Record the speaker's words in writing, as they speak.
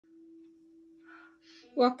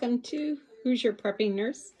Welcome to Who's Your Prepping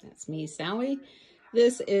Nurse? That's me, Sally.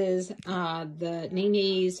 This is the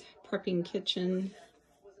Nene's Prepping Kitchen,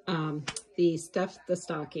 the Stuff the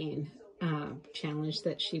Stocking challenge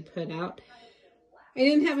that she put out. I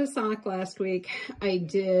didn't have a sock last week. I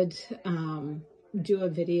did do a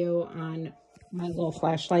video on my little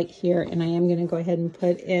flashlight here, and I am going to go ahead and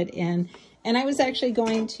put it in. And I was actually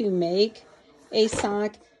going to make a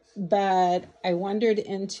sock, but I wandered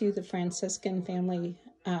into the Franciscan family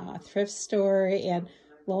thrift store, and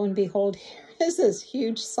lo and behold, here is this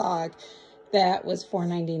huge sock that was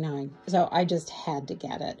 $4.99. So I just had to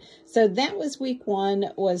get it. So that was week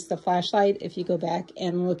one, was the flashlight. If you go back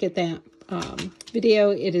and look at that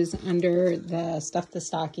video, it is under the Stuff the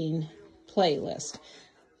Stocking playlist.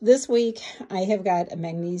 This week, I have got a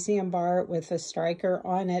magnesium bar with a striker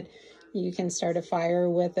on it. You can start a fire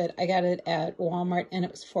with it. I got it at Walmart, and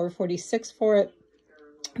it was $4.46 for it.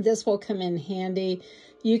 This will come in handy.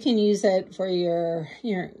 You can use it for your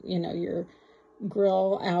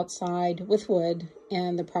grill outside with wood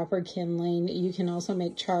and the proper kindling. You can also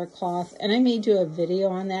make char cloth, and I may do a video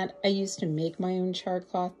on that. I used to make my own char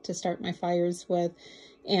cloth to start my fires with,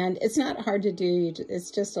 and it's not hard to do.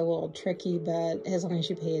 It's just a little tricky, but as long as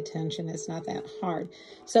you pay attention, it's not that hard.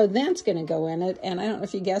 So that's going to go in it, and I don't know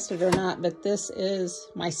if you guessed it or not, but this is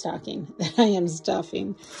my stocking that I am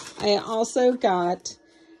stuffing. I also got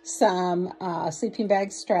some sleeping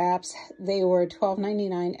bag straps. They were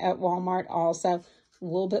 $12.99 at Walmart also. A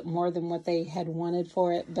little bit more than what they had wanted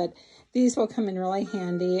for it, but these will come in really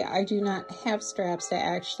handy. I do not have straps to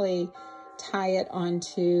actually tie it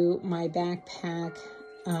onto my backpack.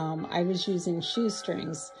 I was using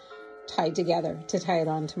shoestrings tied together to tie it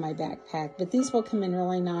onto my backpack, but these will come in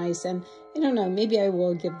really nice. And I don't know, maybe I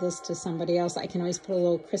will give this to somebody else. I can always put a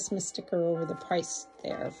little Christmas sticker over the price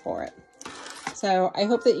there for it. So I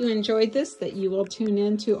hope that you enjoyed this, that you will tune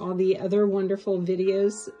in to all the other wonderful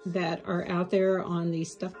videos that are out there on the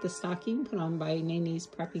Stuff the Stocking put on by Nene's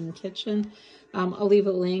Prepping Kitchen. I'll leave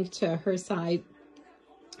a link to her site,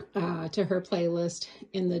 to her playlist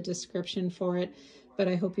in the description for it. But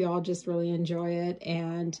I hope you all just really enjoy it.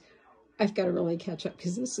 And I've got to really catch up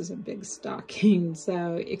because this is a big stocking.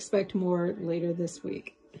 So expect more later this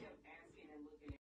week.